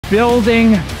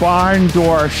building barn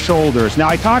door shoulders. Now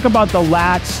I talk about the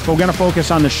lats, but we're gonna focus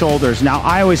on the shoulders. Now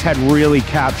I always had really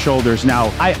capped shoulders.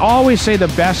 Now I always say the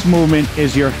best movement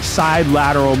is your side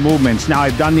lateral movements. Now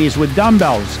I've done these with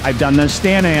dumbbells. I've done them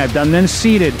standing, I've done them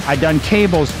seated. I've done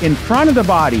cables in front of the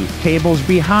body, cables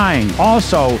behind.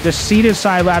 Also, the seated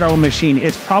side lateral machine,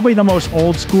 it's probably the most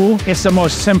old school. It's the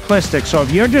most simplistic. So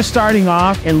if you're just starting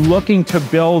off and looking to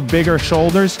build bigger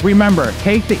shoulders, remember,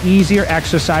 take the easier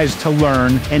exercise to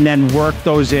learn and then work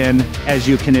those in as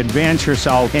you can advance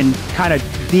yourself and kind of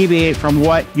deviate from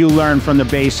what you learned from the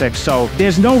basics. So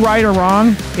there's no right or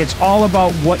wrong. It's all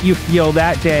about what you feel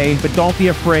that day, but don't be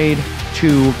afraid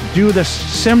to do the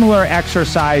similar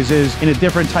exercises in a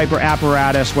different type of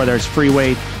apparatus, whether it's free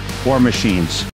weight or machines.